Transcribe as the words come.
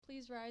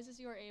please rise as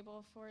you are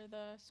able for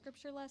the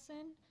scripture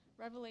lesson,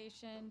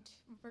 Revelation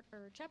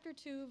chapter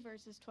 2,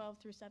 verses 12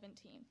 through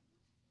 17.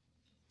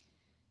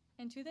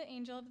 And to the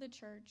angel of the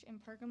church in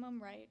Pergamum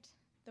write,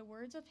 the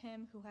words of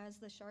him who has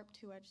the sharp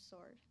two-edged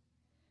sword.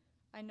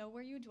 I know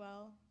where you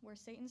dwell, where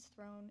Satan's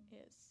throne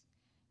is.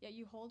 Yet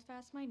you hold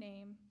fast my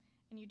name,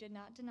 and you did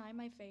not deny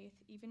my faith,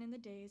 even in the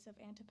days of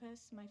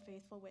Antipas, my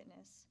faithful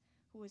witness,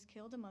 who was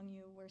killed among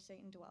you where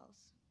Satan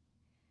dwells.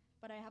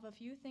 But I have a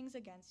few things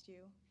against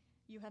you.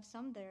 You have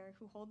some there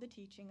who hold the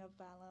teaching of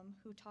Balaam,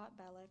 who taught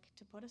Balak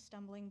to put a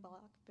stumbling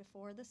block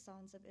before the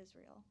sons of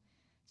Israel,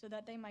 so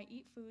that they might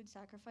eat food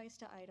sacrificed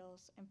to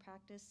idols and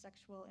practice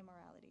sexual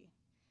immorality.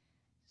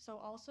 So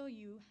also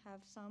you have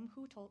some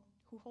who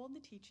hold the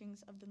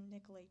teachings of the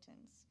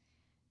Nicolaitans.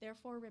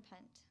 Therefore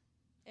repent.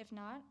 If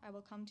not, I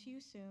will come to you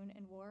soon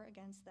and war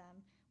against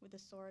them with the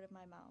sword of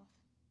my mouth.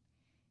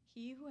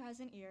 He who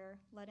has an ear,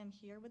 let him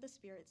hear what the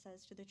Spirit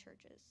says to the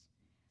churches.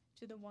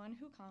 To the one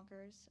who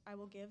conquers, I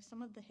will give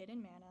some of the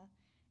hidden manna,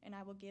 and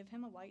I will give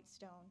him a white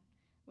stone,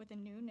 with a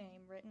new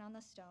name written on the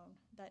stone,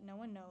 that no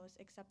one knows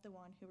except the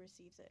one who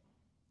receives it.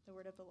 The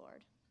word of the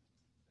Lord.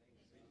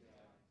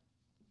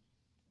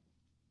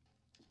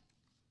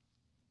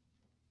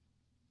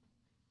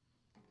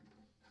 Thanks be to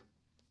God.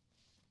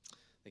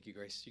 Thank you,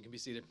 Grace. You can be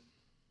seated.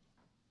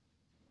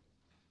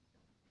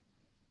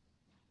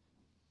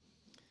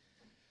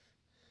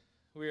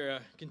 We are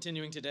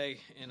continuing today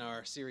in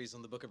our series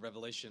on the book of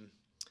Revelation,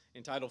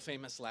 entitled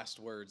Famous Last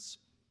Words.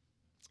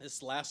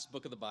 This last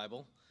book of the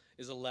Bible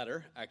is a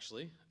letter,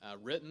 actually,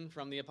 written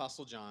from the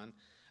Apostle John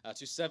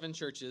to 7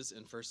 churches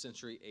in first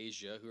century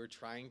Asia who are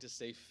trying to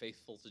stay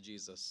faithful to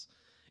Jesus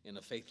in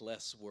a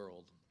faithless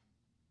world.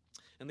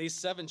 And these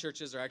 7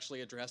 churches are actually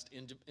addressed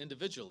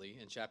individually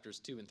in chapters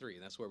 2 and 3,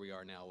 and that's where we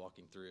are now,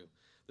 walking through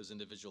those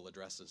individual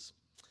addresses.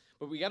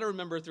 But we got to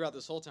remember throughout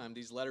this whole time,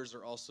 these letters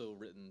are also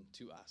written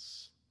to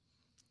us.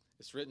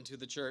 It's written to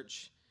the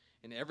church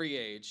in every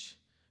age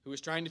who is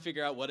trying to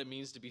figure out what it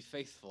means to be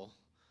faithful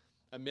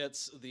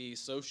amidst the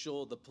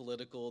social, the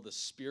political, the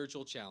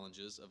spiritual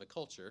challenges of a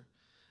culture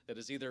that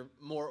is either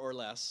more or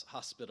less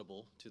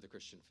hospitable to the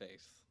Christian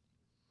faith.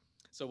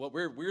 So what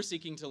we're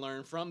seeking to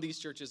learn from these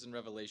churches in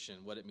Revelation,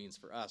 what it means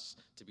for us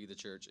to be the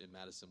church in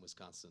Madison,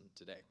 Wisconsin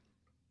today.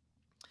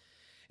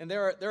 And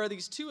there are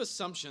these 2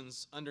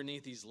 assumptions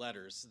underneath these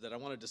letters that I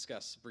want to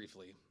discuss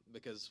briefly,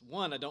 because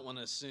one, I don't want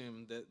to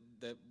assume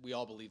that we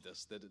all believe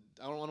this, that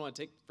I don't want to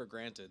take for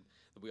granted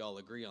that we all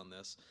agree on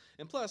this,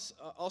 and plus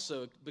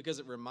also because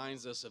it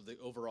reminds us of the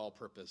overall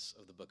purpose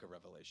of the book of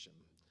Revelation.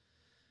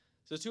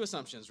 So 2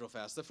 assumptions real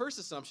fast. The first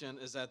assumption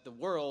is that the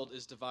world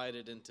is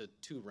divided into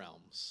 2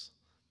 realms,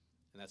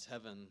 and that's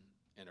heaven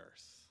and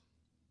earth.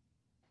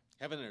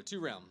 Heaven and earth, 2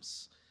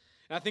 realms.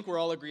 And I think we're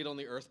all agreed on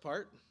the earth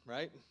part,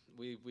 right?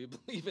 We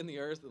believe in the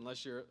earth,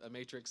 unless you're a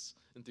Matrix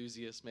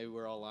enthusiast. Maybe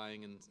we're all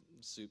lying in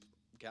soup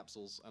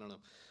capsules. I don't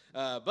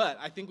know. But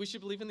I think we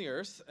should believe in the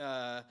earth.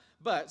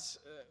 But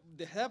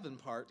the heaven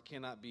part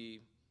cannot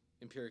be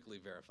empirically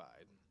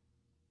verified.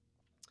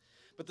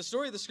 But the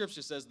story of the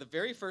scripture says the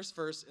very first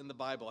verse in the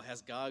Bible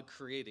has God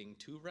creating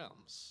 2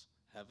 realms,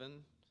 heaven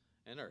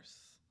and earth.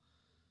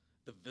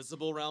 The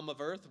visible realm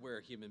of earth,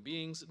 where human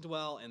beings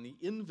dwell, and the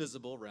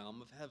invisible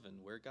realm of heaven,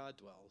 where God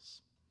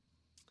dwells.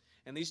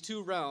 And these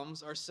 2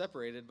 realms are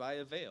separated by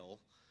a veil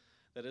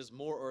that is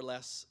more or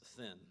less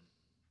thin.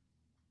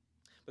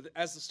 But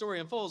as the story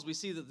unfolds, we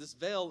see that this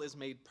veil is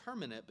made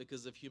permanent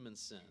because of human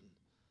sin.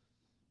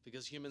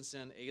 Because human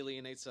sin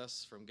alienates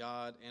us from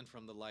God and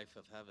from the life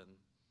of heaven.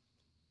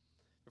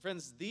 But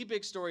friends, the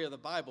big story of the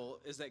Bible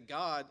is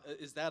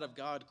that of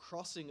God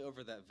crossing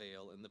over that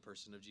veil in the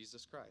person of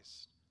Jesus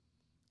Christ.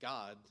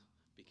 God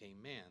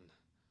became man.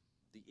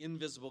 The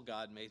invisible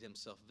God made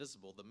himself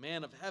visible. The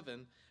man of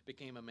heaven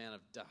became a man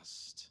of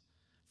dust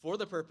for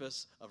the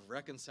purpose of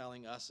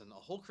reconciling us and the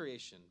whole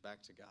creation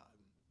back to God.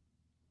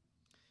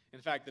 In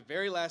fact, the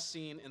very last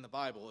scene in the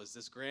Bible is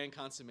this grand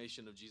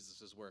consummation of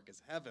Jesus' work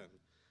as heaven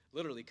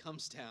literally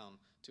comes down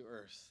to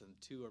earth and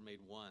 2 are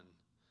made one.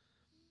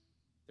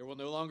 There will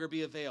no longer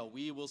be a veil.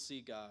 We will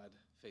see God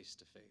face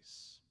to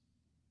face.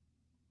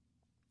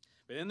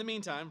 But in the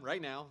meantime,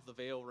 right now, the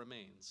veil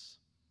remains.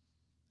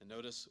 And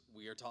notice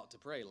we are taught to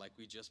pray like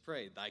we just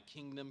prayed. Thy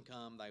kingdom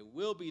come, thy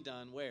will be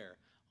done where?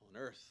 On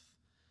earth,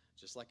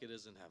 just like it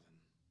is in heaven.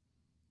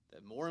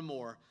 That more and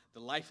more the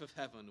life of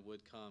heaven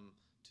would come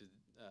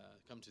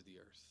to the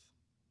earth.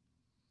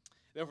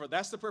 Therefore,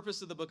 that's the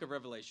purpose of the book of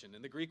Revelation.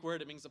 In the Greek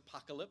word, it means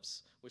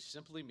apocalypse, which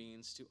simply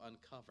means to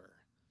uncover.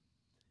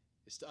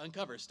 It's to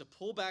uncover, it's to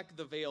pull back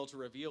the veil to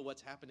reveal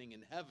what's happening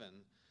in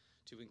heaven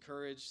to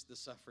encourage the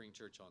suffering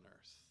church on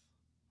earth.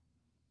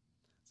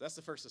 So that's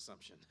the first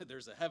assumption.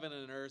 There's a heaven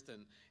and an earth,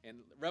 and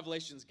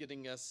Revelation's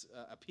getting us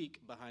a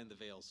peek behind the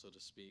veil, so to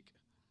speak.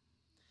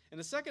 And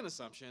the second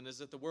assumption is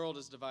that the world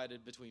is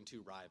divided between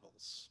 2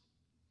 rivals.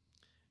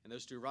 And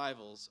those 2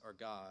 rivals are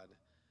God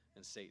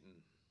and Satan.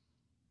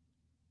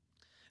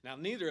 Now,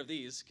 neither of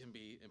these can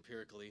be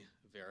empirically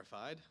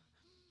verified.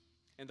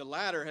 And the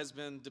latter has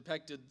been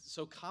depicted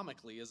so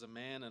comically as a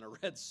man in a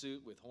red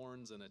suit with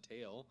horns and a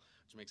tail,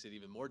 which makes it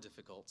even more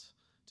difficult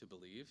to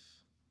believe.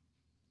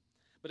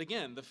 But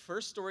again, the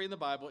first story in the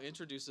Bible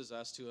introduces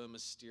us to a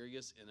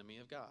mysterious enemy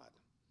of God,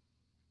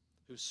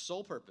 whose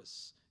sole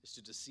purpose is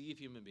to deceive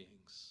human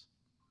beings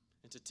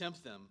and to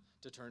tempt them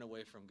to turn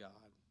away from God.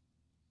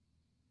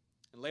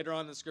 And later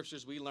on in the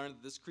scriptures, we learn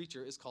that this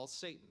creature is called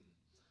Satan.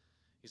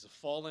 He's a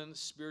fallen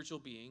spiritual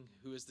being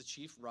who is the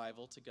chief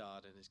rival to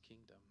God and his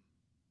kingdom.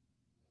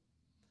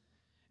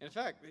 And in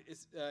fact,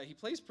 he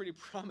plays pretty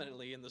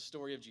prominently in the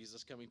story of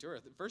Jesus coming to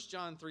earth. 1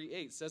 John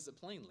 3:8 says it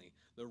plainly.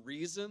 The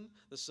reason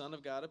the Son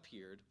of God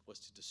appeared was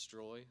to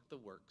destroy the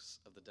works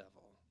of the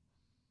devil.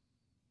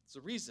 It's the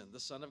reason the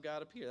Son of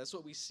God appeared. That's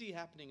what we see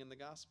happening in the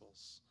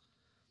Gospels.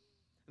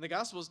 And the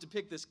Gospels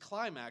depict this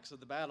climax of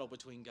the battle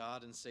between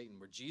God and Satan,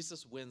 where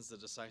Jesus wins the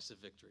decisive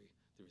victory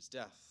through his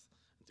death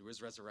and through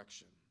his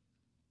resurrection.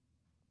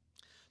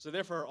 So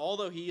therefore,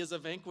 although he is a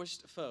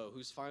vanquished foe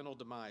whose final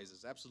demise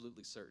is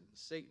absolutely certain,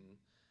 Satan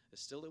is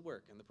still at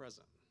work in the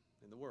present,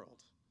 in the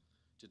world,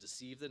 to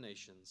deceive the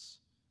nations,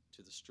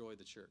 to destroy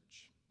the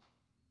church.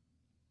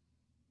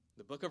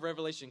 The book of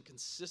Revelation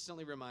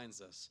consistently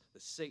reminds us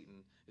that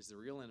Satan is the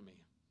real enemy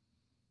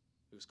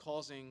who's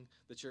causing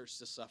the church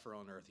to suffer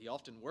on earth. He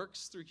often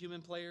works through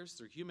human players,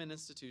 through human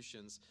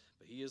institutions,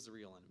 but he is the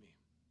real enemy.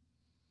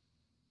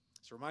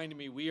 It's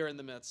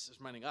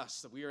reminding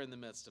us that we are in the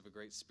midst of a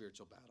great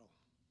spiritual battle.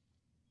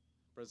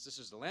 Brothers and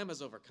sisters, the Lamb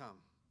has overcome.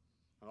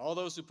 And all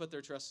those who put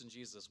their trust in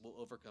Jesus will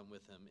overcome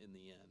with him in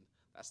the end.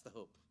 That's the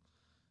hope,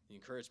 the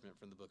encouragement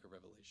from the book of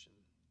Revelation.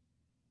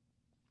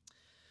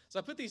 So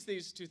I put these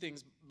two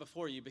things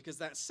before you because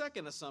that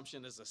second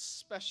assumption is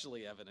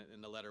especially evident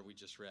in the letter we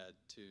just read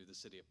to the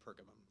city of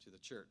Pergamum, to the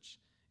church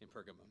in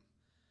Pergamum.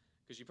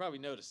 Because you probably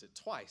noticed it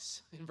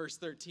twice. In verse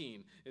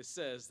 13, it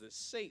says that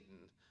Satan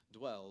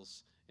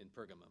dwells in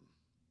Pergamum.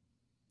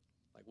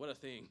 Like, what a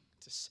thing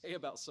to say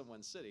about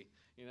someone's city.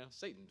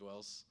 Satan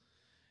dwells.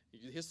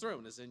 His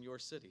throne is in your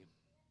city.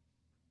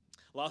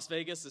 Las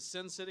Vegas is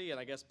Sin City, and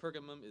I guess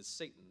Pergamum is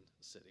Satan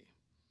City.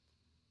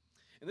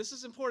 And this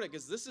is important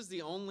because this is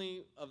the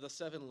only of the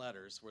 7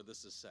 letters where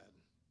this is said,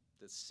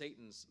 that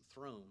Satan's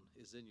throne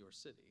is in your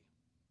city.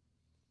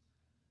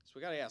 So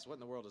we got to ask, what in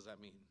the world does that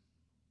mean?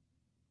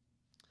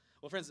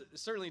 Well, friends, it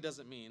certainly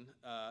doesn't mean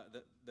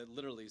that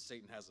literally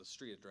Satan has a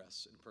street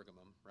address in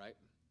Pergamum, right?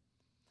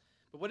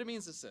 But what it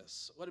means is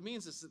this. What it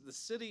means is that the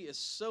city is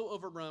so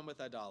overrun with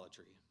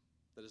idolatry,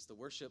 that is the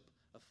worship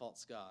of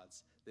false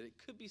gods, that it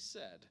could be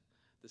said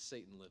that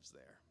Satan lives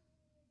there.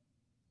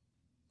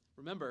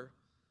 Remember,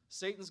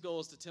 Satan's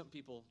goal is to tempt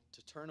people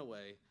to turn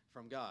away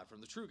from God,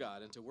 from the true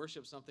God, and to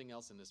worship something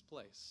else in his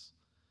place.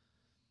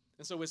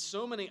 And so with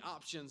so many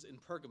options in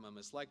Pergamum,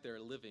 it's like they're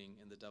living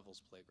in the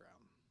devil's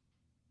playground.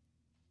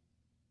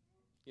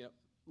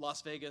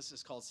 Las Vegas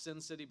is called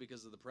Sin City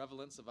because of the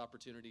prevalence of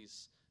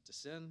opportunities to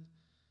sin.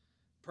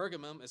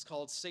 Pergamum is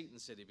called Satan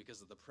City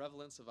because of the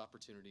prevalence of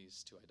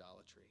opportunities to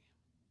idolatry.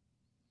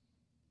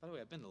 By the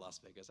way, I've been to Las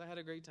Vegas. I had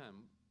a great time,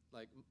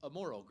 like a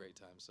moral great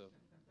time, so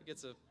it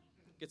gets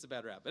a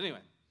bad rap. But anyway,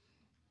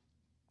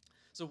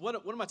 so what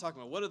am I talking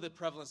about? What are the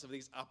prevalence of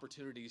these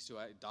opportunities to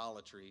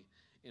idolatry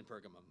in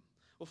Pergamum?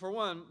 Well, for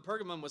one,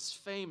 Pergamum was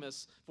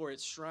famous for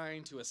its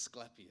shrine to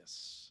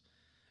Asclepius.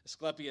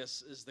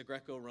 Asclepius is the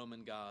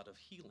Greco-Roman god of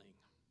healing.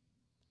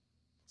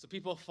 So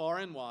people far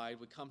and wide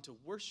would come to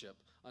worship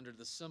under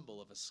the symbol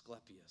of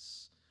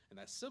Asclepius, and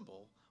that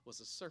symbol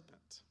was a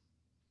serpent.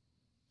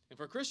 And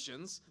for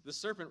Christians, the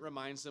serpent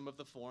reminds them of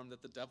the form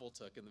that the devil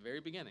took in the very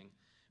beginning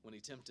when he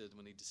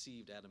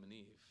deceived Adam and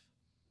Eve.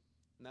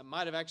 And that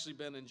might have actually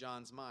been in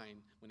John's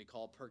mind when he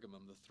called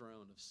Pergamum the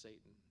throne of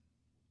Satan.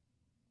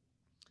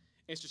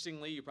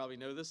 Interestingly, you probably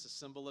know this, the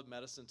symbol of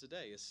medicine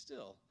today is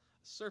still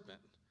a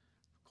serpent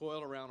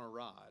coiled around a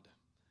rod,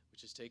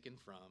 which is taken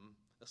from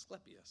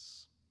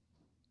Asclepius.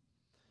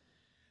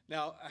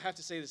 Now, I have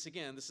to say this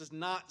again. This is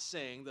not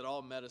saying that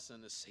all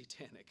medicine is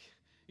satanic.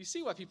 You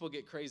see why people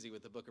get crazy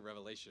with the book of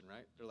Revelation,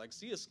 right? They're like,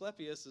 see,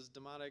 Asclepius is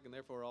demonic and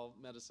therefore all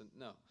medicine.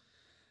 No,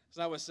 it's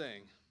not what it's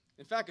saying.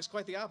 In fact, it's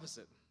quite the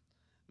opposite.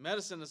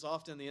 Medicine is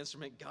often the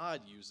instrument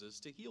God uses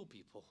to heal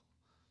people.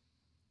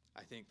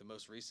 I think the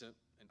most recent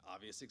and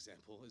obvious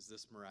example is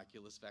this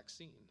miraculous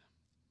vaccine.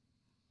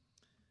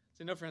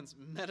 So, no, friends,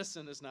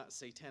 medicine is not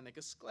satanic.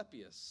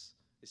 Asclepius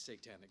is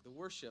satanic. The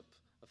worship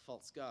of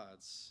false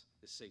gods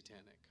is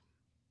satanic.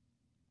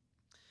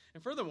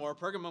 And furthermore,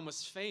 Pergamum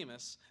was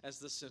famous as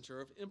the center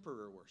of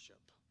emperor worship.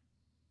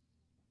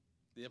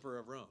 The Emperor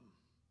of Rome.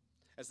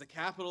 As the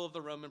capital of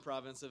the Roman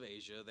province of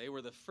Asia, they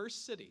were the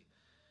first city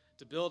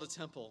to build a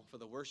temple for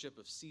the worship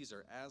of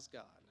Caesar as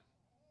God.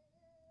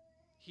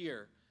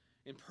 Here,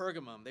 in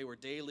Pergamum, they were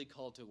daily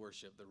called to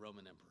worship the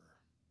Roman emperor.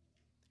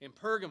 In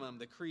Pergamum,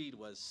 the creed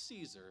was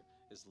Caesar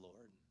is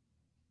Lord.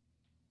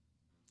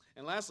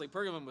 And lastly,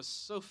 Pergamum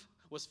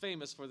was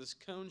famous for this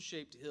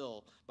cone-shaped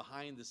hill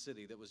behind the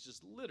city that was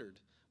just littered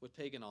with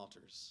pagan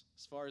altars,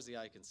 as far as the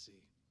eye can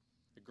see,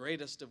 the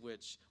greatest of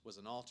which was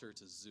an altar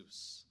to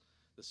Zeus,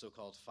 the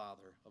so-called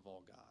father of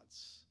all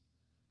gods.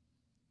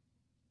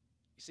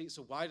 You see,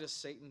 so why does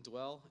Satan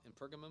dwell in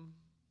Pergamum?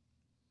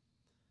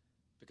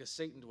 Because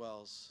Satan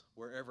dwells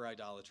wherever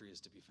idolatry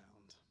is to be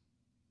found.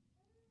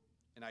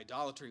 And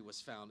idolatry was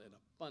found in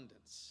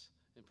abundance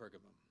in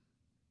Pergamum.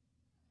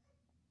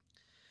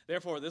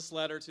 Therefore, this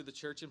letter to the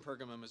church in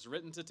Pergamum is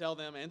written to tell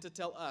them and to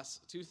tell us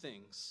two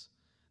things.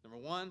 Number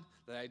one,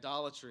 that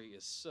idolatry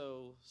is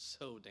so,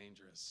 so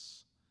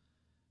dangerous.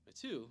 But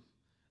two,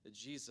 that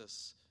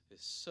Jesus is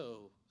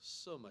so,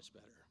 so much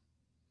better.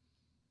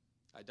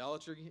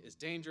 Idolatry is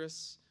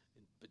dangerous,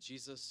 but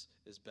Jesus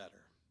is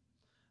better.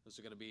 Those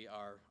are going to be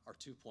our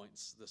 2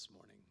 points this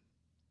morning.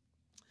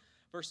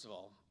 First of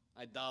all,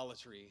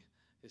 idolatry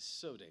is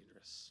so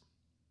dangerous.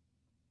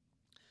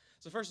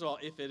 So first of all,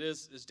 if it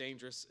is as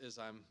dangerous as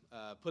I'm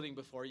putting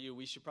before you,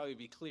 we should probably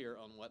be clear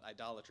on what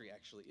idolatry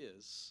actually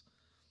is.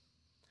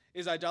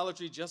 Is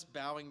idolatry just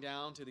bowing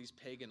down to these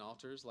pagan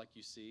altars like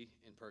you see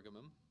in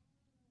Pergamum?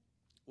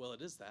 Well,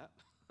 it is that.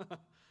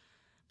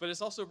 But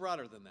it's also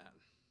broader than that.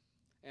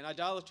 And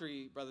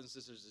idolatry, brothers and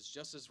sisters, is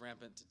just as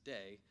rampant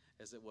today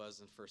as it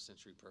was in first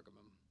century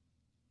Pergamum.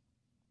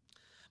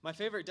 My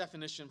favorite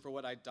definition for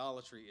what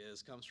idolatry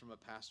is comes from a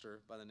pastor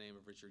by the name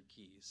of Richard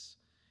Keyes.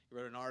 He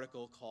wrote an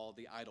article called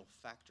The Idol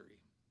Factory.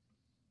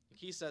 And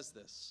Keyes says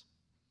this: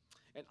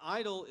 an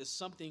idol is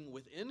something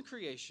within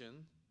creation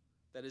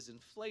that is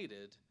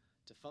inflated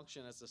to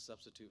function as a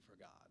substitute for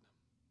God.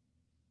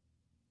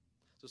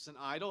 So an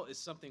idol is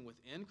something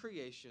within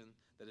creation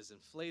that is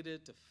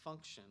inflated to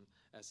function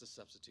as a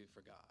substitute for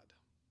God.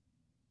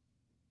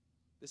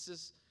 This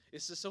is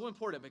so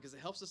important because it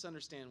helps us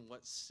understand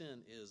what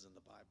sin is in the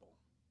Bible.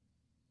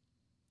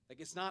 Like,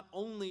 it's not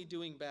only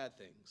doing bad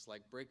things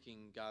like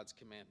breaking God's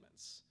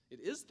commandments. It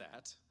is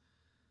that,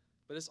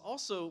 but it's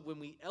also when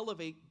we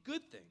elevate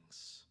good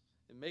things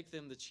and make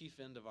them the chief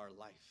end of our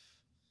life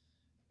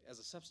as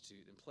a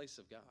substitute in place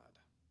of God.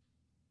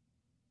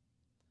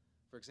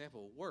 For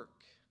example,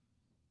 work,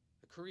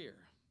 a career,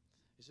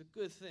 is a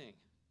good thing.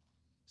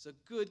 It's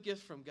a good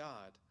gift from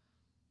God,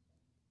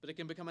 but it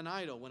can become an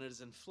idol when it is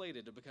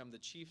inflated to become the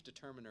chief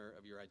determiner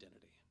of your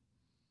identity.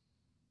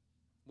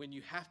 When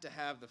you have to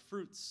have the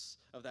fruits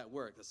of that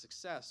work, the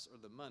success or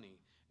the money,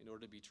 in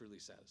order to be truly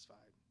satisfied.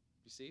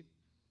 You see?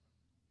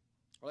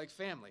 Or like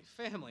family.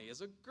 Family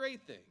is a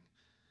great thing,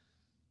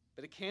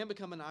 but it can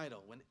become an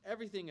idol when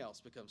everything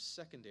else becomes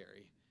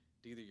secondary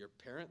to either your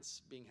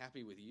parents being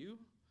happy with you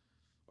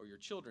or your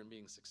children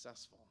being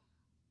successful.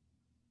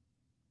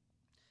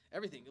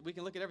 Everything, we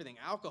can look at everything.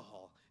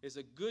 Alcohol is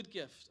a good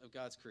gift of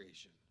God's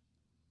creation,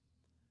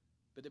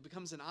 but it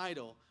becomes an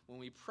idol when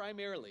we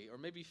primarily, or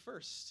maybe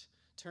first,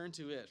 turn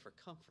to it for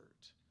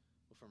comfort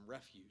or from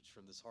refuge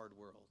from this hard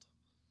world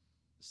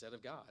instead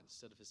of God,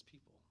 instead of his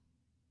people.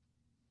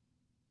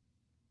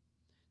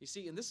 You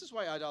see, and this is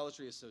why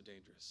idolatry is so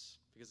dangerous,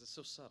 because it's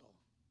so subtle.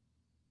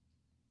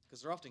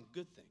 Because they're often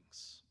good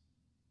things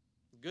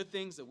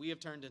that we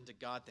have turned into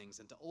God things,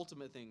 into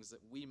ultimate things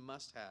that we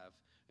must have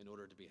in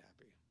order to be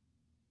happy.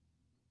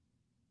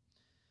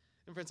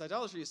 And friends,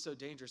 idolatry is so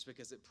dangerous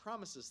because it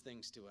promises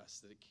things to us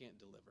that it can't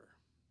deliver.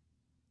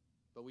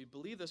 But we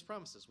believe those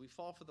promises. We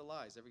fall for the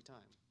lies every time.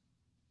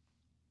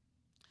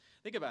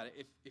 Think about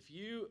it. If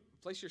you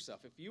place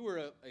yourself, if you were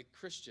a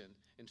Christian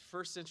in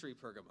first century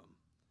Pergamum,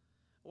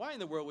 why in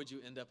the world would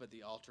you end up at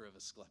the altar of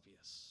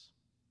Asclepius,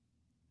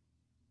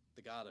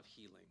 the god of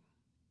healing?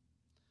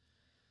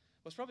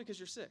 Well, it's probably because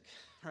you're sick,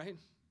 right?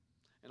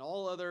 And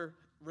all other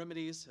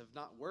remedies have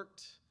not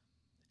worked.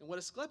 And what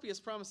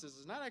Asclepius promises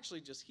is not actually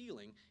just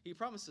healing. He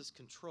promises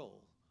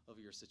control over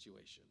your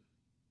situation,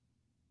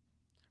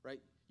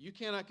 right? You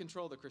cannot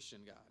control the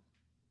Christian God.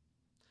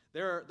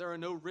 There are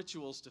no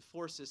rituals to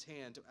force his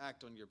hand to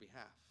act on your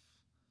behalf.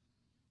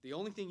 The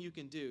only thing you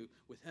can do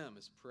with him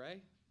is pray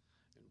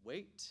and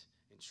wait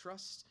and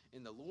trust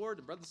in the Lord.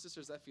 And brothers and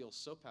sisters, that feels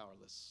so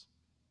powerless.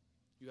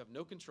 You have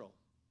no control.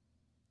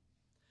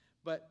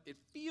 But it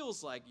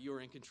feels like you're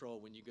in control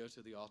when you go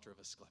to the altar of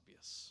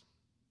Asclepius,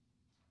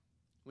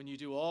 when you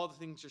do all the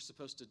things you're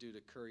supposed to do to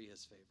curry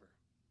his favor,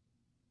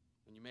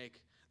 when you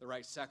make the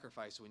right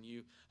sacrifice, when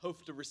you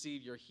hope to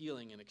receive your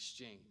healing in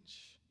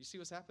exchange. You see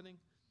what's happening?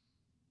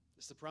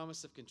 It's the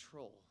promise of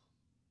control,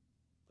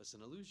 but it's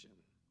an illusion.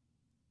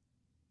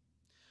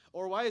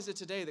 Or why is it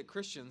today that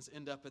Christians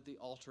end up at the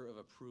altar of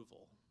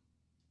approval?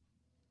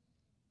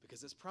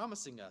 Because it's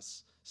promising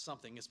us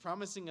something. It's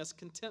promising us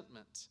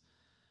contentment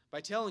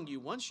by telling you,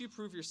 once you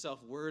prove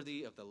yourself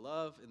worthy of the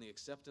love and the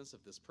acceptance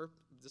of this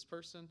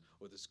person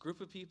or this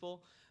group of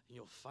people,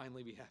 you'll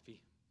finally be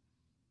happy.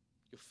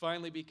 You'll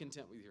finally be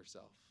content with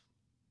yourself.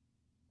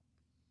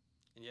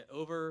 And yet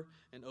over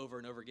and over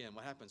and over again,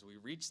 what happens? We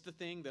reach the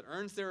thing that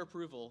earns their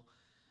approval,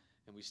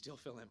 and we still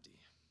feel empty.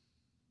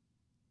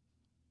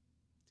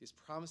 He's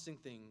promising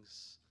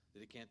things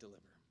that he can't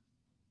deliver.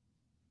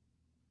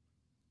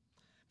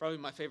 Probably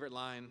my favorite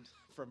line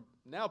from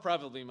now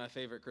probably my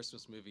favorite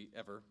Christmas movie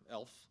ever,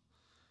 Elf,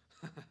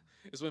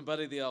 is when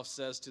Buddy the Elf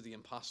says to the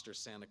imposter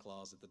Santa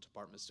Claus at the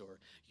department store,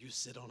 "You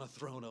sit on a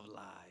throne of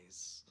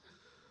lies."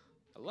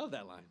 I love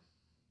that line.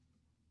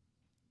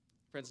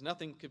 Friends,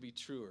 nothing could be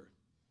truer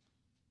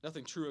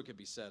Nothing truer could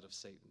be said of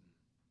Satan.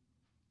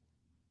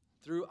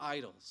 Through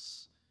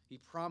idols, he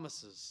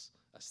promises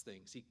us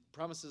things. He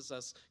promises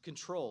us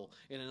control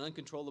in an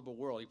uncontrollable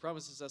world. He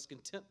promises us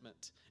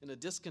contentment in a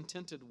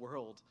discontented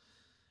world,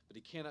 but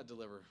he cannot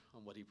deliver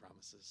on what he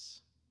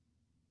promises.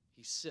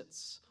 He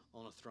sits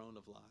on a throne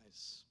of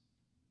lies.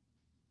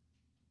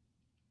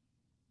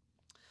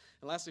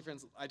 And lastly,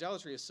 friends,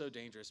 idolatry is so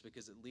dangerous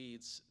because it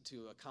leads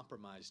to a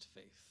compromised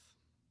faith.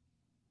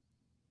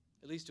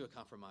 It leads to a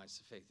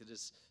compromised faith. It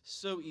is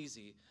so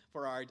easy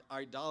for our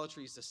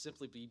idolatries to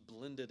simply be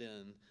blended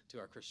in to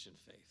our Christian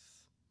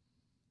faith,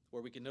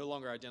 where we can no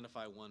longer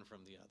identify one from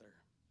the other.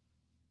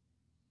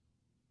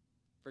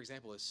 For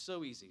example, it's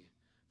so easy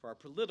for our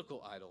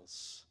political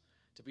idols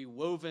to be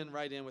woven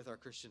right in with our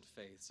Christian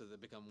faith so they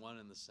become one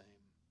and the same.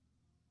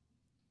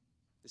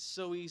 It's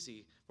so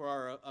easy for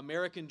our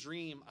American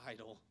dream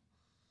idol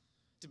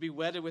to be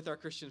wedded with our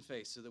Christian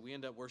faith so that we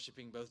end up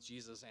worshiping both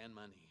Jesus and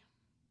money.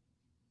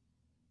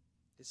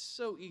 It's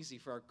so easy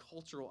for our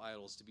cultural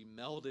idols to be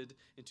melded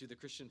into the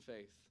Christian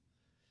faith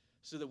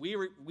so that we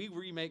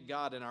remake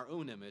God in our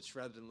own image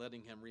rather than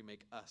letting him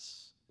remake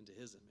us into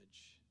his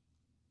image.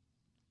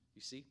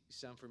 You see? You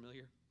sound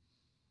familiar?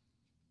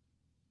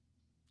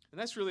 And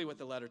that's really what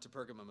the letter to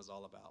Pergamum is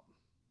all about.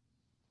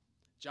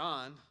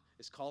 John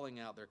is calling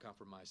out their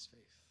compromised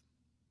faith.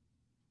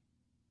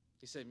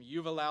 He said,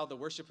 you've allowed the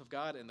worship of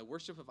God and the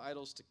worship of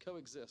idols to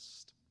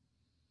coexist.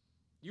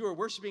 You are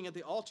worshiping at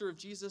the altar of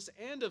Jesus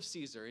and of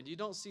Caesar, and you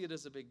don't see it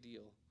as a big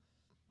deal.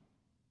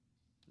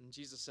 And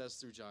Jesus says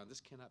through John,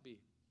 this cannot be.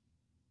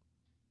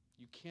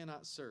 You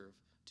cannot serve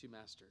two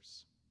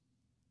masters.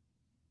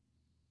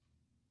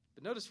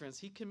 But notice, friends,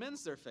 he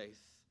commends their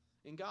faith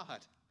in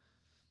God.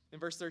 In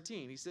verse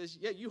 13, he says,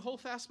 yet you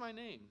hold fast my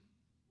name.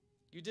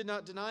 You did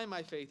not deny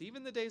my faith,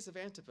 even the days of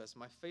Antipas,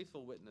 my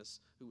faithful witness,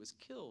 who was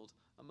killed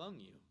among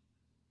you.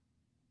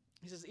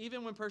 He says,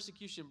 even when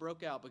persecution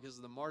broke out because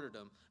of the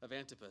martyrdom of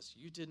Antipas,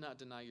 you did not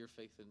deny your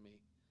faith in me.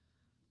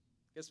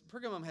 Because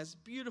Pergamum has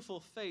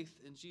beautiful faith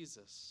in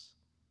Jesus.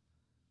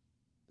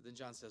 But then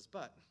John says,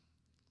 but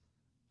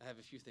I have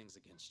a few things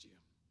against you.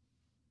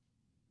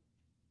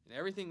 And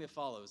everything that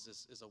follows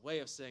is a way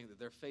of saying that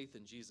their faith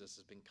in Jesus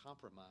has been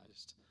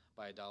compromised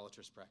by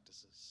idolatrous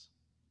practices.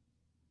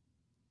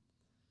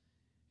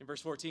 In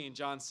verse 14,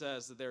 John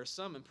says that there are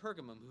some in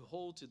Pergamum who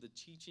hold to the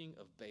teaching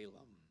of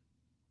Balaam.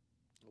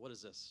 What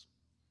is this?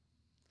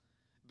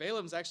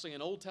 Balaam's actually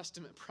an Old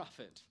Testament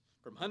prophet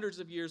from hundreds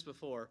of years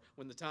before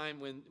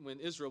when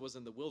Israel was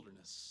in the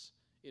wilderness,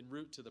 en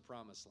route to the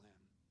promised land.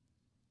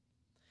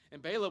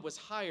 And Balaam was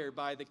hired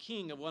by the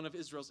king of one of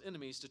Israel's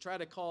enemies to try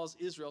to cause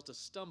Israel to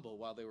stumble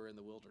while they were in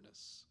the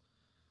wilderness.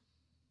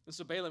 And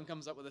so Balaam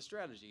comes up with a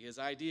strategy. His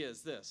idea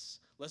is this: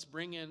 let's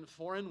bring in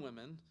foreign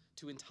women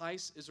to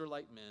entice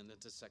Israelite men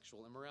into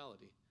sexual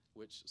immorality,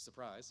 which,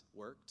 surprise,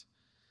 worked.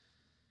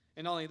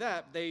 And not only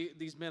that,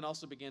 these men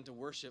also began to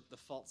worship the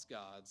false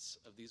gods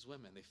of these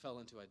women. They fell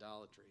into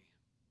idolatry.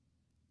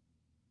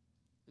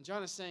 And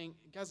John is saying,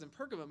 guys, in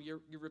Pergamum,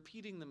 you're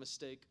repeating the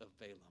mistake of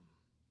Balaam.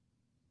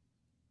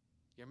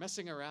 You're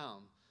messing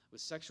around with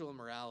sexual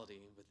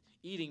immorality, with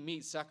eating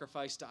meat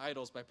sacrificed to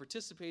idols by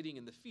participating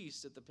in the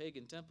feast at the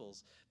pagan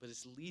temples, but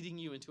it's leading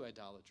you into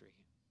idolatry.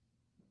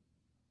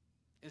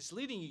 And it's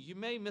leading you, you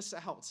may miss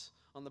out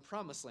on the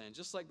promised land,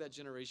 just like that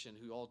generation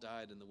who all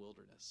died in the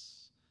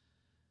wilderness.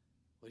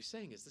 What he's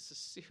saying is this is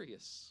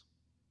serious.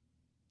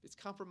 It's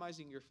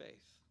compromising your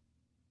faith.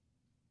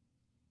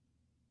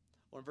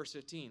 Or in verse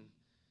 15, he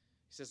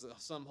says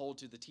that some hold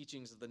to the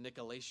teachings of the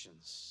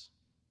Nicolaitans.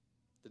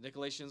 The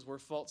Nicolaitans were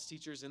false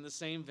teachers in the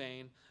same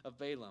vein of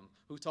Balaam,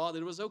 who taught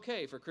that it was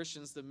okay for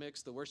Christians to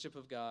mix the worship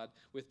of God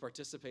with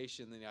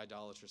participation in the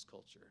idolatrous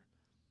culture.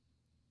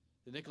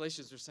 The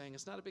Nicolaitans are saying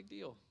it's not a big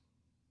deal.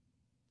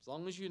 As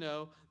long as you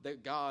know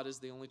that God is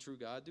the only true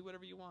God, do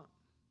whatever you want.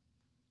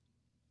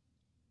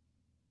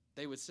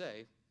 They would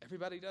say,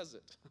 everybody does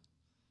it.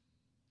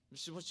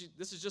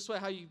 This is just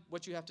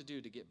what you have to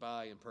do to get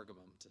by in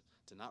Pergamum,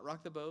 to not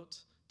rock the boat,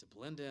 to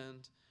blend in,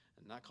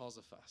 and not cause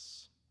a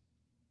fuss.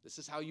 This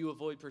is how you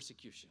avoid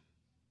persecution.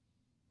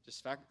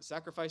 Just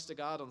sacrifice to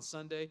God on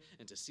Sunday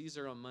and to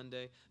Caesar on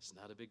Monday. It's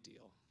not a big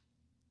deal.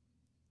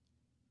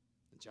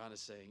 And John is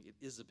saying it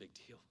is a big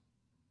deal.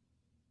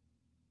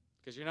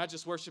 Because you're not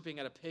just worshiping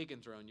at a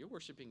pagan throne, you're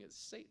worshiping at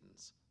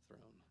Satan's throne.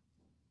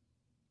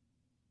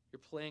 You're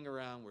playing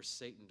around where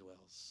Satan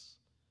dwells.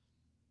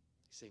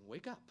 He's saying,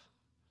 wake up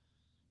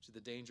to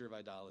the danger of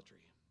idolatry.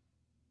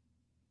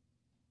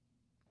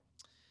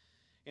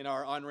 In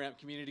our on-ramp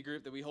community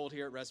group that we hold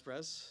here at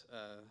ResPres,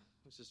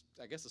 which is,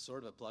 I guess, a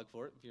sort of a plug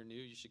for it. If you're new,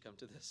 you should come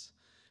to this.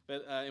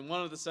 But in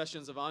one of the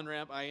sessions of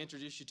on-ramp, I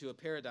introduced you to a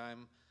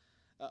paradigm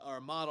or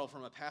a model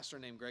from a pastor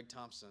named Greg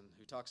Thompson,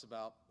 who talks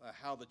about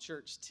how the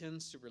church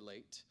tends to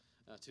relate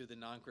to the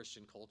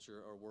non-Christian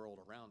culture or world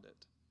around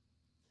it.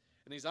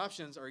 And these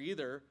options are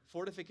either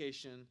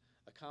fortification,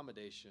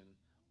 accommodation,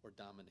 or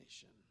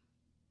domination.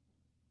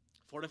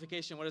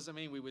 Fortification, what does it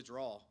mean? We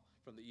withdraw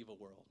from the evil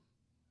world.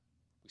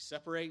 We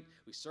separate,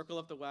 we circle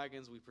up the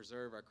wagons, we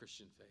preserve our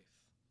Christian faith.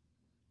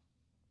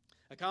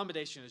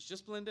 Accommodation is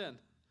just blend in.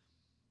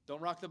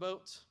 Don't rock the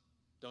boat.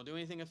 Don't do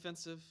anything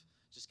offensive.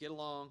 Just get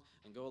along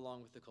and go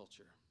along with the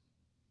culture.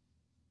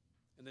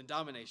 And then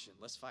domination.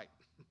 Let's fight.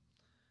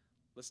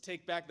 Let's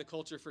take back the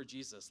culture for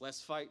Jesus.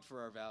 Let's fight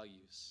for our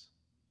values.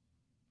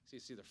 See,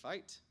 it's either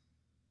fight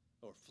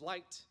or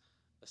flight,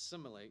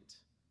 assimilate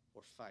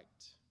or fight.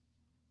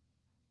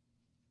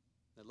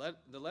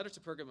 The letter to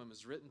Pergamum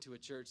is written to a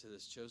church that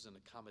has chosen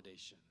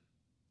accommodation.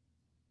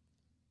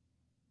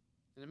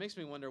 And it makes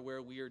me wonder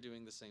where we are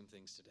doing the same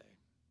things today.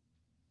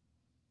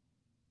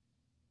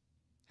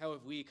 How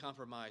have we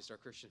compromised our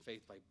Christian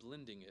faith by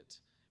blending it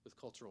with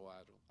cultural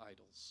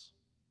idols?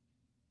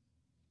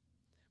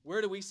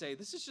 Where do we say,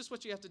 this is just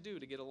what you have to do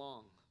to get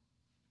along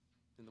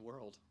in the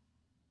world?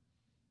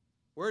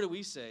 Where do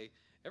we say,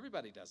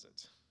 everybody does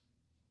it?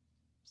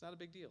 It's not a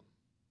big deal.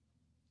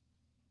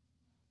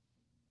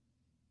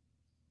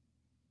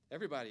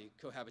 Everybody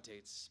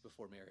cohabitates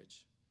before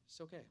marriage. It's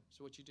okay.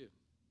 So what you do.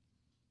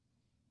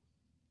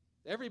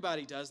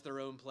 Everybody does their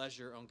own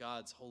pleasure on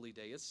God's holy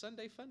day. It's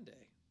Sunday fun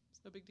day.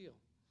 It's no big deal.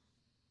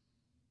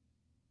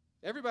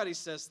 Everybody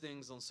says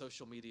things on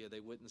social media they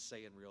wouldn't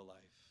say in real life.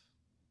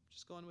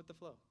 Just going with the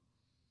flow.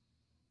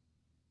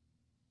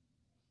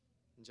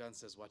 And John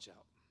says, watch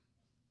out.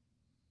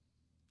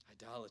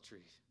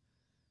 Idolatry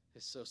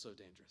is so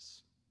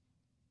dangerous.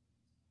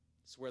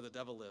 It's where the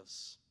devil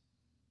lives.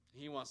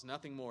 He wants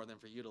nothing more than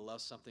for you to love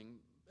something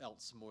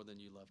else more than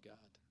you love God.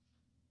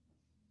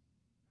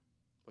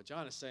 What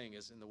John is saying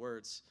is, in the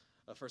words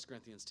of 1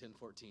 Corinthians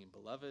 10:14,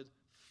 beloved,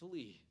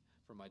 flee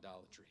from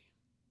idolatry.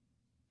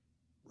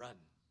 Run.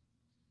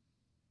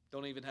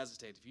 Don't even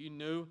hesitate. If you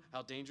knew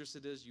how dangerous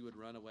it is, you would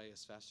run away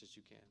as fast as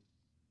you can.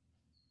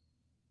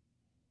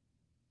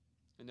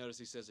 And notice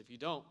he says, if you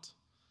don't,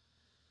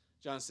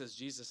 John says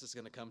Jesus is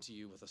going to come to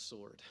you with a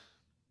sword.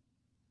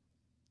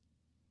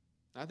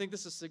 I think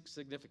this is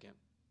significant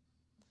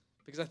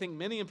because I think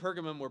many in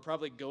Pergamum were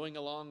probably going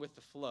along with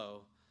the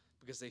flow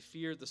because they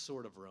feared the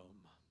sword of Rome.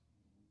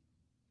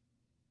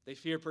 They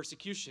feared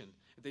persecution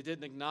if they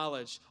didn't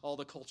acknowledge all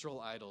the cultural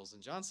idols.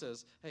 And John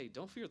says, hey,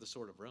 don't fear the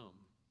sword of Rome.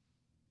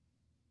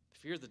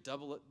 Fear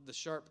the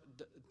sharp,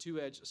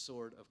 two-edged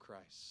sword of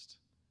Christ,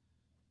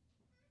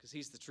 because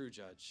he's the true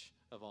judge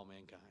of all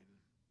mankind.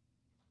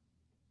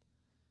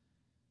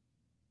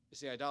 You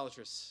see,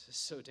 idolatrous is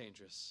so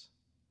dangerous.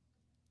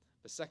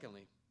 But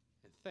secondly,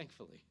 and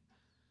thankfully,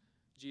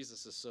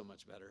 Jesus is so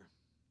much better.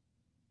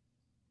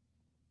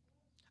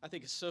 I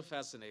think it's so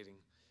fascinating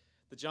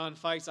that John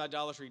fights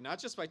idolatry not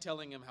just by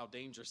telling them how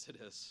dangerous it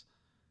is,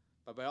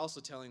 but by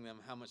also telling them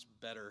how much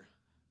better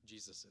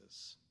Jesus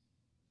is.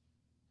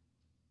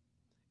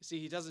 You see,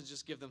 he doesn't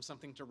just give them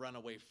something to run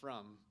away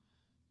from.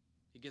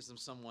 He gives them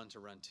someone to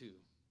run to.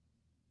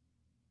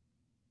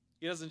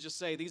 He doesn't just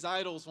say, these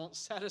idols won't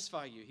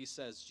satisfy you. He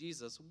says,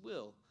 Jesus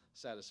will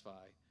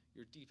satisfy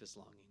your deepest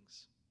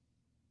longings.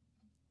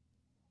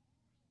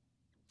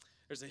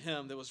 There's a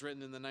hymn that was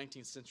written in the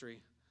 19th century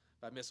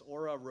by Miss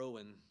Ora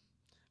Rowan.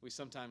 We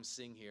sometimes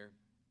sing here.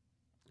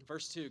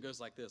 Verse 2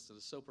 goes like this. It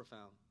is so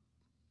profound.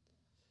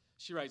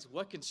 She writes,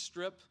 what can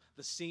strip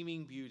the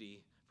seeming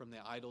beauty from the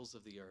idols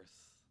of the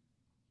earth?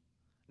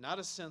 Not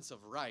a sense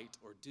of right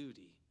or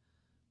duty,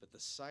 but the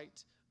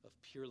sight of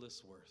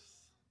peerless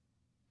worth.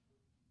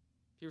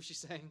 Hear what she's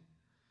saying?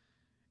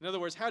 In other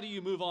words, how do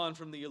you move on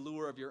from the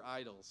allure of your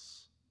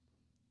idols?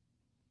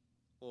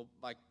 Well,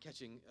 by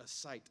catching a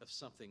sight of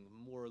something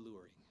more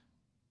alluring,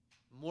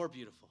 more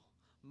beautiful,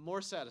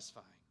 more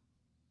satisfying.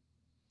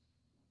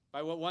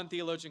 By what one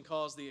theologian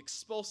calls the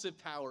expulsive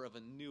power of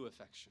a new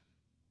affection.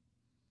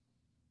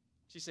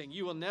 She's saying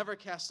you will never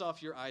cast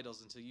off your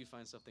idols until you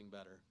find something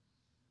better.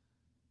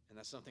 And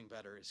that something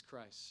better is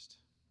Christ.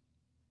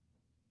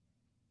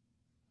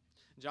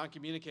 John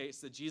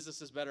communicates that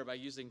Jesus is better by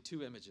using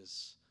two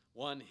images.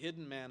 One,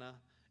 hidden manna,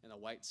 and a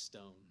white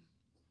stone.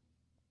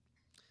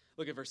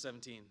 Look at verse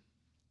 17.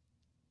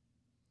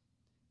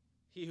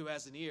 He who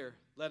has an ear,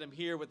 let him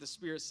hear what the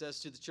Spirit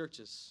says to the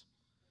churches.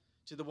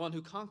 To the one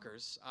who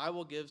conquers, I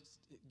will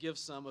give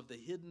some of the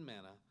hidden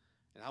manna,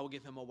 and I will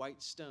give him a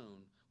white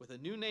stone with a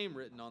new name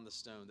written on the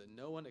stone that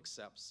no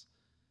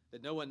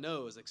one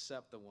knows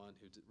except the one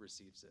who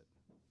receives it.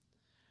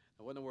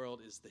 Now, what in the world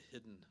is the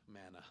hidden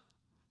manna?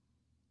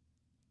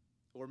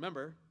 Well,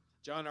 remember,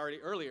 John already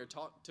earlier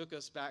took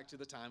us back to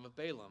the time of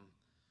Balaam,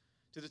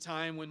 to the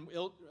time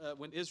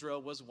when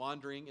Israel was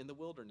wandering in the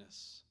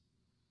wilderness.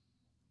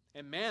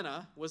 And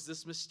manna was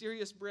this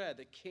mysterious bread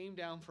that came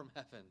down from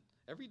heaven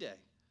every day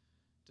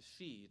to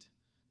feed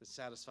and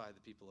satisfy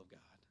the people of God.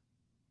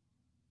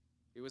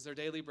 It was their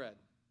daily bread.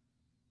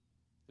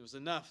 It was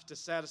enough to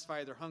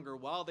satisfy their hunger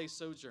while they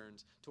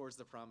sojourned towards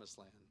the promised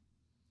land.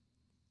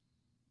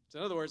 So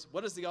in other words,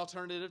 what is the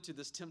alternative to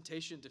this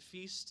temptation to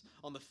feast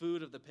on the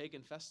food of the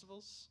pagan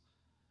festivals?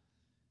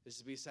 Is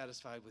to be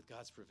satisfied with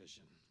God's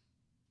provision,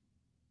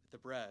 with the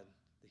bread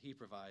that he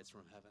provides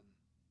from heaven.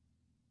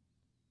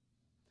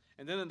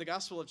 And then in the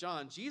Gospel of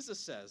John, Jesus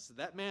says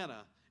that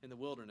manna in the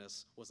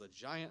wilderness was a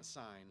giant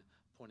sign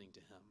pointing to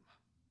him.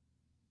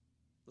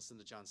 Listen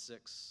to John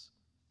 6,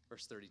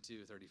 Verse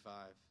 32,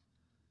 35.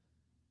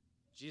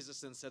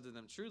 Jesus then said to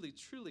them, "Truly,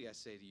 truly, I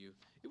say to you,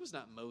 it was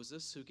not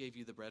Moses who gave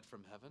you the bread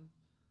from heaven,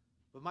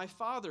 but my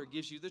Father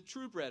gives you the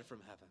true bread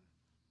from heaven.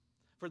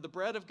 For the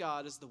bread of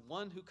God is the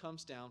one who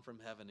comes down from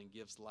heaven and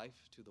gives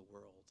life to the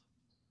world."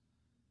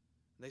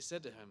 And they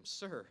said to him,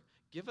 "Sir,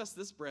 give us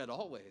this bread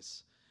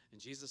always." And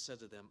Jesus said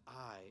to them,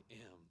 "I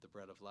am the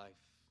bread of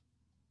life.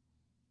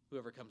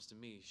 Whoever comes to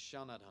me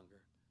shall not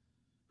hunger.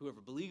 Whoever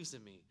believes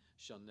in me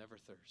shall never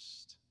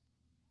thirst."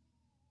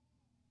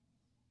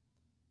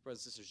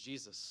 Brothers and sisters,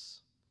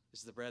 Jesus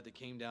is the bread that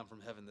came down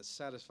from heaven that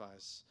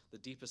satisfies the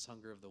deepest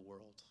hunger of the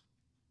world.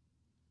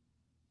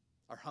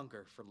 Our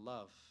hunger for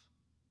love,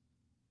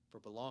 for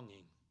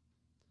belonging,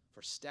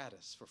 for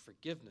status, for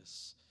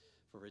forgiveness,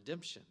 for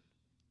redemption.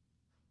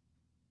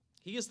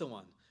 He is the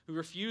one who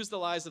refused the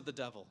lies of the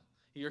devil.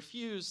 He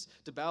refused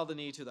to bow the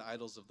knee to the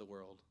idols of the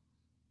world.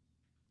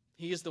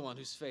 He is the one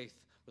whose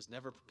faith was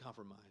never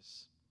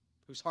compromised,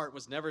 whose heart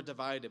was never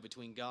divided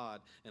between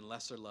God and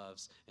lesser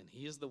loves, and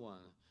he is the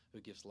one who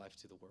gives life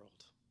to the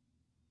world.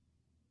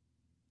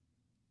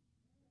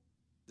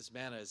 This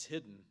manna is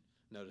hidden,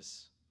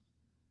 notice,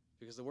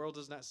 because the world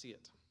does not see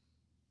it.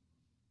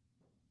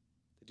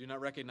 They do not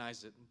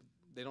recognize it.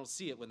 They don't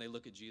see it when they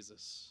look at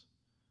Jesus.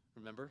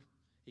 Remember,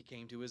 he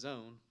came to his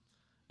own,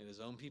 and his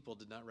own people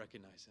did not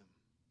recognize him.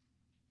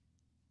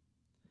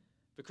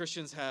 But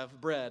Christians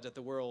have bread that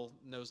the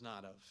world knows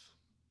not of.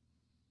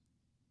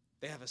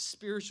 They have a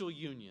spiritual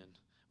union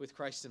with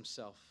Christ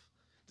himself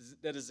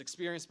that is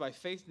experienced by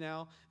faith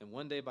now and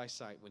one day by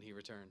sight when he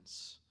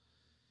returns.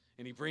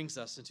 And he brings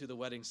us into the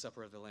wedding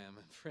supper of the Lamb.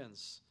 And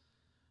friends,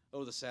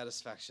 oh, the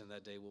satisfaction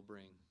that day will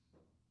bring.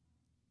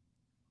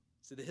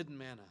 See, the hidden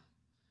manna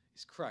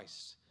is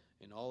Christ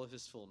in all of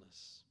his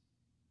fullness.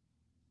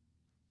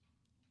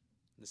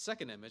 And the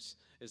second image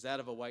is that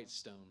of a white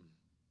stone.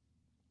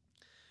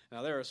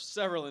 Now, there are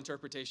several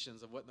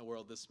interpretations of what in the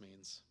world this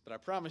means, but I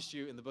promised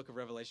you in the book of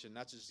Revelation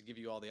not just to give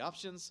you all the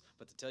options,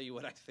 but to tell you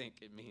what I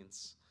think it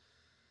means.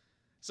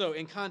 So,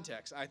 in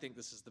context, I think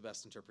this is the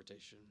best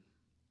interpretation.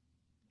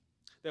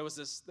 There was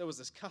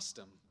this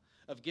custom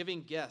of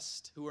giving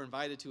guests who were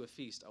invited to a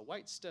feast a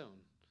white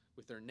stone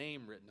with their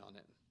name written on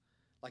it,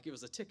 like it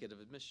was a ticket of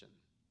admission.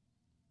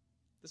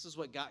 This is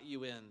what got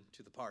you in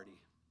to the party.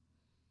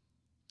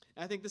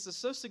 And I think this is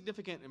so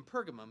significant in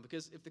Pergamum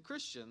because if the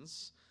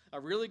Christians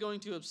are really going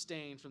to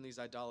abstain from these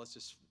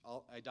idolatrous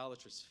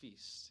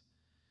feasts,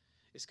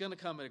 it's going to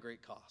come at a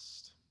great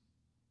cost.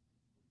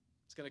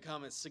 It's going to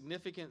come at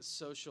significant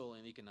social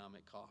and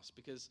economic cost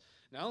because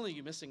not only are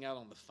you missing out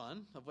on the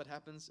fun of what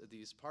happens at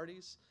these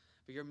parties,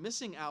 but you're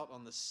missing out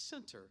on the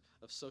center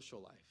of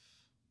social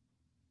life.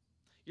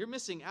 You're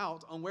missing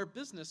out on where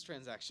business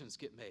transactions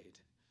get made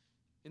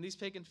in these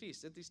pagan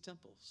feasts, at these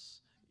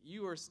temples.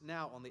 You are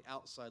now on the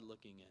outside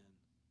looking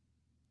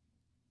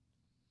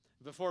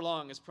in. Before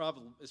long, it's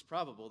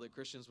probable that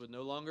Christians would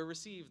no longer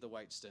receive the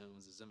white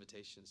stones as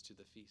invitations to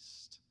the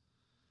feast.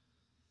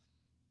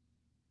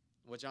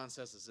 What John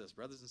says is this: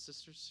 brothers and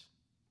sisters,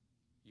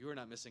 you are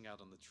not missing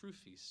out on the true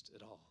feast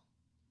at all.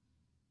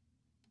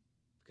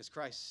 Because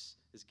Christ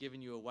has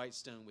given you a white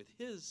stone with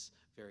his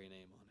very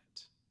name on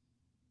it.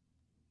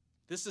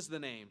 This is the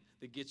name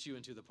that gets you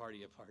into the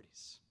party of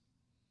parties.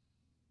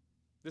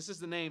 This is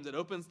the name that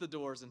opens the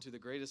doors into the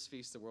greatest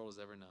feast the world has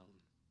ever known.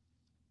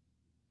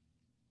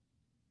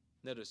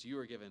 Notice you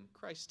are given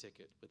Christ's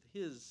ticket with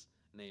his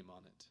name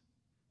on it.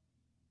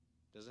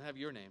 It doesn't have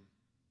your name.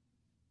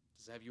 It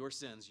doesn't have your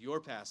sins,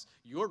 your past,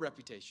 your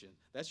reputation.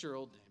 That's your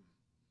old name.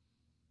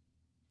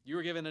 You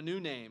are given a new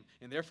name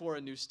and therefore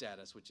a new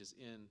status, which is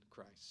in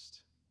Christ.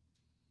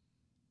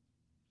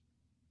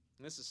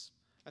 And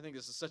I think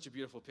this is such a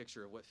beautiful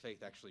picture of what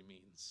faith actually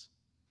means.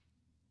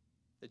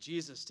 That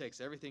Jesus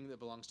takes everything that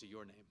belongs to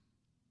your name,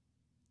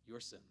 your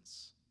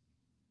sins,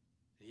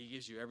 and he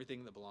gives you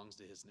everything that belongs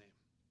to his name.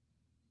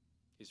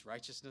 His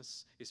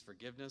righteousness, his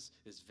forgiveness,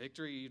 his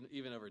victory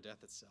even over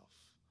death itself.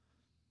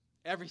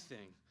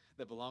 Everything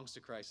that belongs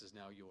to Christ is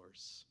now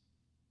yours.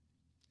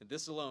 And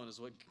this alone is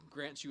what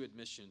grants you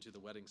admission to the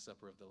wedding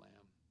supper of the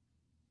Lamb.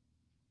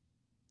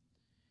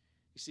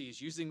 You see,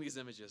 he's using these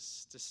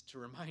images to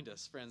remind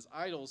us, friends,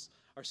 idols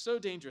are so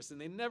dangerous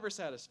and they never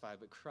satisfy,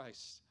 but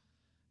Christ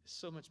is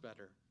so much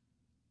better.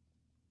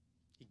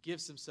 He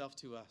gives himself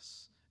to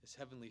us as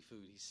heavenly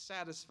food. He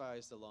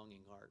satisfies the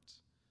longing heart.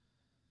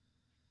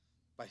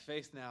 By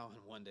faith now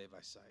and one day by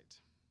sight.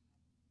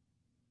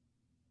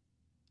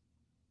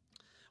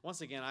 Once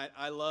again,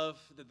 I love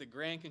that the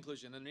grand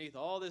conclusion, underneath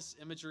all this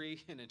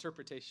imagery and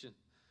interpretation,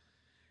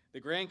 the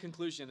grand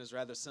conclusion is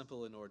rather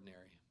simple and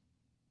ordinary.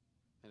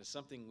 And it's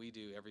something we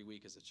do every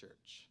week as a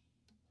church.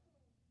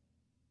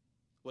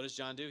 What does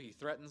John do? He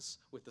threatens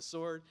with the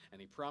sword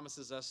and he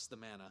promises us the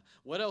manna.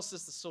 What else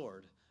is the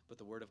sword but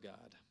the word of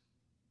God?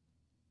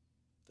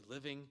 The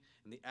living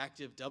and the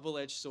active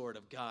double-edged sword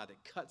of God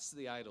that cuts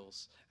the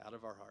idols out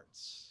of our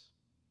hearts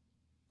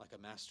like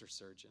a master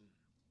surgeon.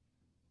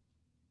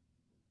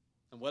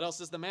 And what else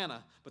is the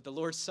manna but the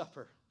Lord's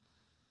Supper?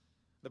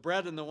 the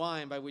bread and the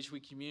wine by which we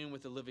commune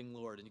with the living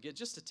Lord, and you get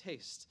just a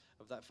taste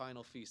of that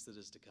final feast that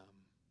is to come.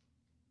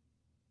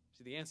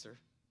 See, the answer,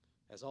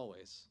 as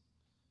always,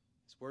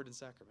 is word and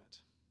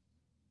sacrament.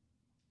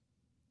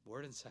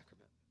 Word and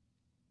sacrament.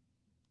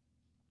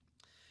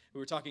 We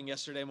were talking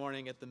yesterday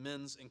morning at the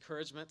Men's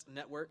Encouragement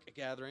Network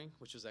gathering,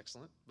 which was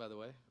excellent, by the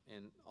way,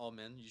 and all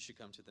men, you should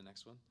come to the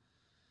next one.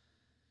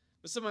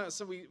 But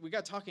so we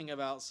got talking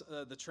about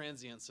the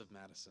transience of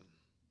Madison.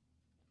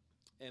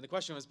 And the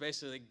question was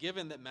basically,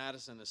 given that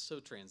Madison is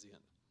so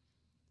transient,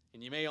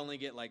 and you may only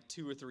get like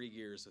 2 or 3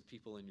 years with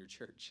people in your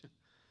church,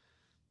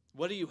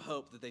 what do you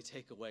hope that they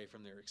take away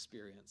from their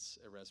experience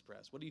at Res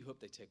Pres? What do you hope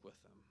they take with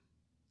them?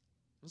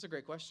 That's a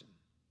great question.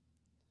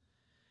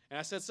 And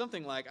I said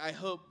something like, I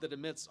hope that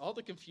amidst all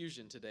the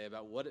confusion today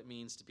about what it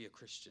means to be a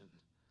Christian,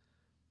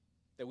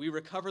 that we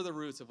recover the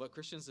roots of what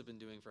Christians have been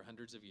doing for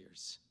hundreds of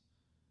years,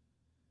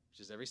 which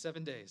is every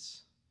 7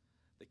 days,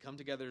 they come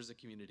together as a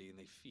community and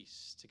they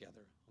feast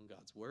together on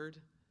God's word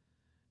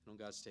and on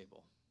God's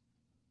table.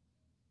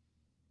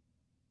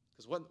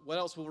 Because what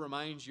else will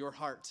remind your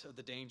heart of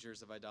the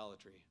dangers of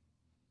idolatry?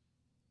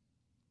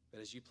 That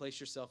as you place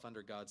yourself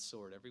under God's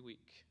sword every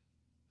week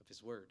of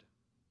his word,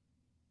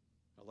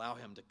 allow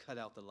him to cut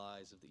out the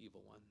lies of the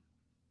evil one.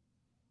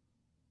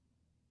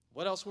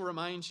 What else will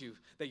remind you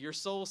that your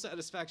soul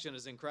satisfaction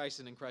is in Christ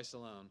and in Christ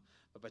alone,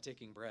 but by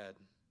taking bread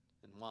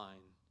and wine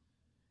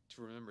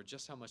to remember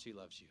just how much he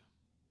loves you,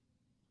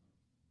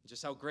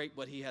 just how great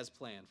what he has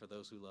planned for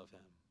those who love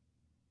him.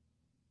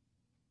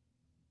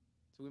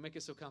 So we make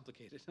it so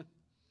complicated.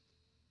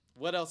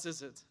 What else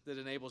is it that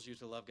enables you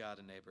to love God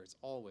and neighbor? It's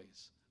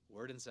always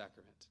word and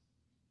sacrament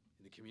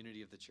in the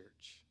community of the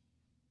church.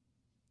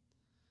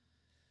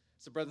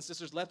 So, brothers and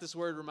sisters, let this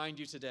word remind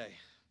you today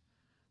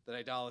that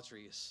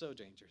idolatry is so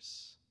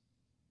dangerous.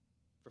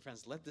 For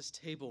friends, let this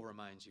table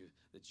remind you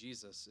that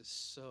Jesus is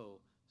so,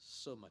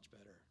 so much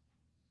better.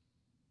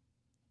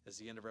 As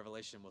the end of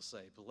Revelation will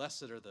say,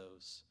 blessed are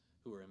those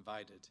who are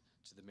invited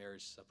to the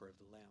marriage supper of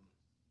the Lamb.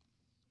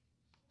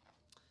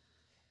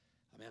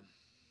 Amen.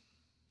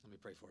 Let me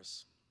pray for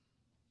us.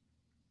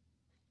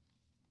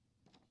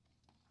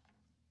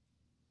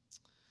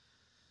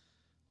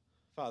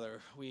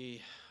 Father,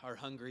 we are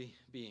hungry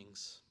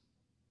beings.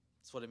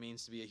 That's what it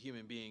means to be a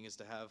human being, is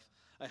to have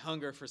a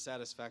hunger for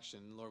satisfaction.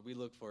 Lord, we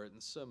look for it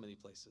in so many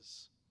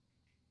places.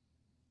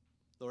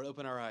 Lord,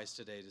 open our eyes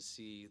today to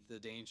see the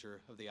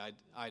danger of the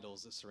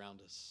idols that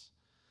surround us,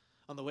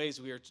 on the ways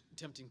we are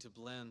attempting to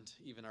blend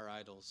even our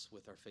idols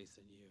with our faith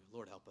in you.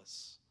 Lord, help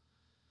us.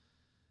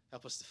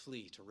 Help us to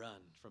flee, to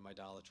run from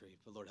idolatry.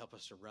 But Lord, help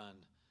us to run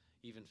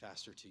even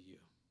faster to you,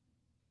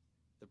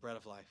 the bread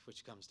of life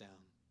which comes down.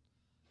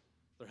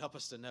 Lord, help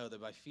us to know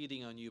that by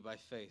feeding on you by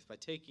faith, by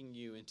taking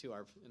you into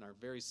our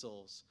very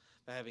souls,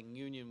 by having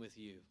union with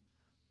you,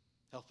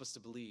 help us to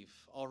believe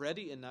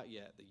already and not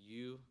yet that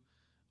you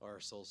are our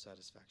soul's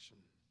satisfaction.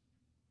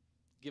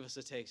 Give us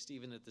a taste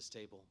even at this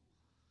table.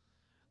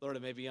 Lord,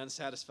 it may be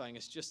unsatisfying.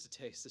 It's just a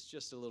taste. It's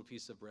just a little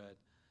piece of bread.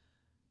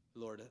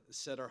 Lord,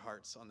 set our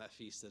hearts on that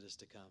feast that is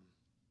to come,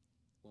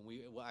 when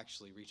we will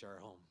actually reach our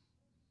home.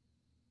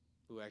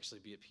 We will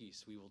actually be at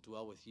peace. We will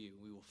dwell with you.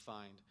 We will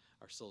find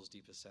our soul's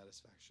deepest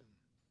satisfaction.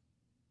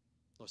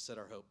 Lord, set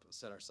our hope,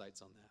 set our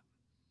sights on that.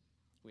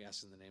 We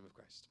ask in the name of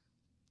Christ.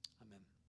 Amen.